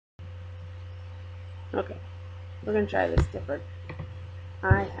Okay, we're gonna try this different.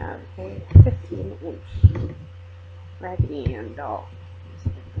 I have a 15-inch Raggedy Ann doll.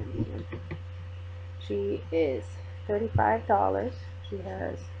 She is $35. She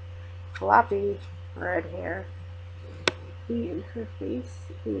has floppy red hair, and her face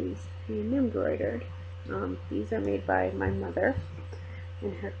is hand embroidered. These are made by my mother,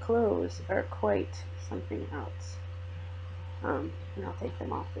 and her clothes are quite something else. And I'll take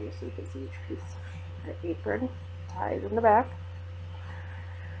them off for you so you can see each piece. Her apron ties in the back,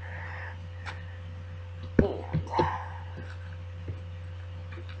 and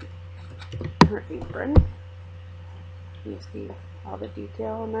her apron. You see all the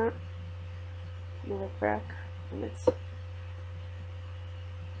detail on that, no crack, and it's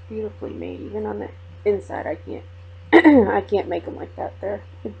beautifully made. Even on the inside, I can't I can't make them like that.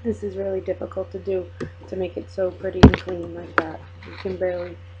 This is really difficult to do, to make it so pretty and clean like that. You can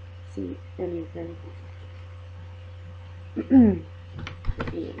barely see anything. And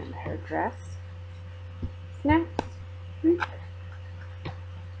her dress. Snacks.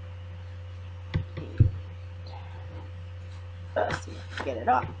 Let's see if I can get it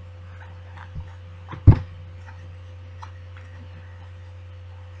off.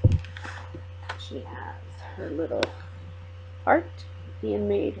 She has her little heart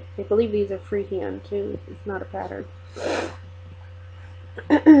handmade. I believe these are freehand too. It's not a pattern.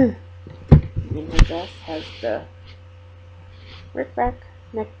 And her dress has the rip-back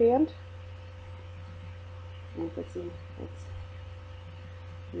neckband. You can see it's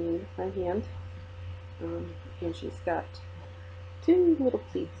made by hand. And she's got two little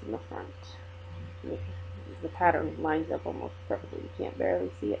pleats in the front. The pattern lines up almost perfectly. You can't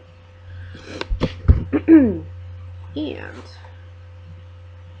barely see it. And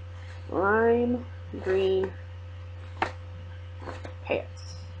lime green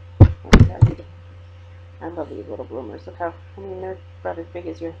pants. I love these little bloomers. Look how, they're about as big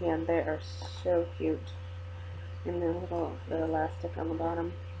as your hand. They are so cute. And the elastic on the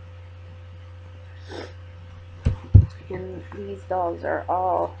bottom. And these dolls are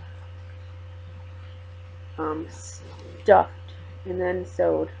all stuffed and then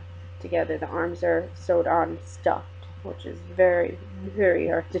sewed together. The arms are sewed on stuffed, which is very, very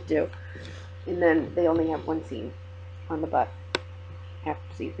hard to do. And then they only have one seam on the butt,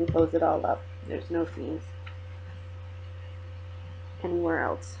 so you can close it all up. There's no seams anywhere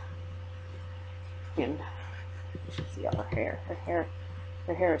else. And you should see all her hair.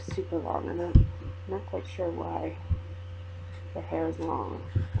 Her hair is super long, and I'm not quite sure why her hair is long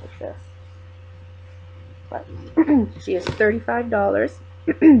like this. But she is $35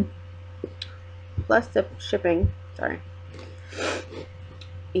 plus the shipping. Sorry.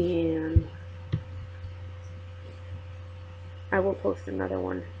 And I will post another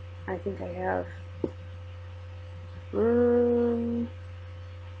one. I think I have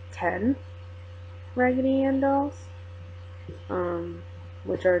 10 Raggedy Ann dolls,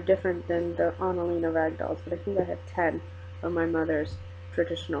 which are different than the Annalena rag dolls, but I think I have 10 of my mother's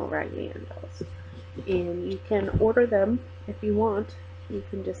traditional Raggedy Ann dolls. And you can order them if you want. You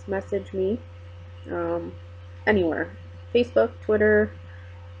can just message me anywhere. Facebook, Twitter,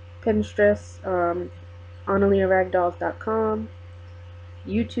 Pinterest, AnnalenaRagDolls.com,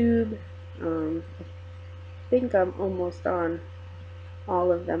 YouTube. I think I'm almost on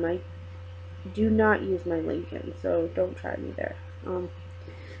all of them. I do not use my LinkedIn, so don't try me there.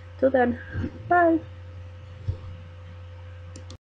 Till then, bye.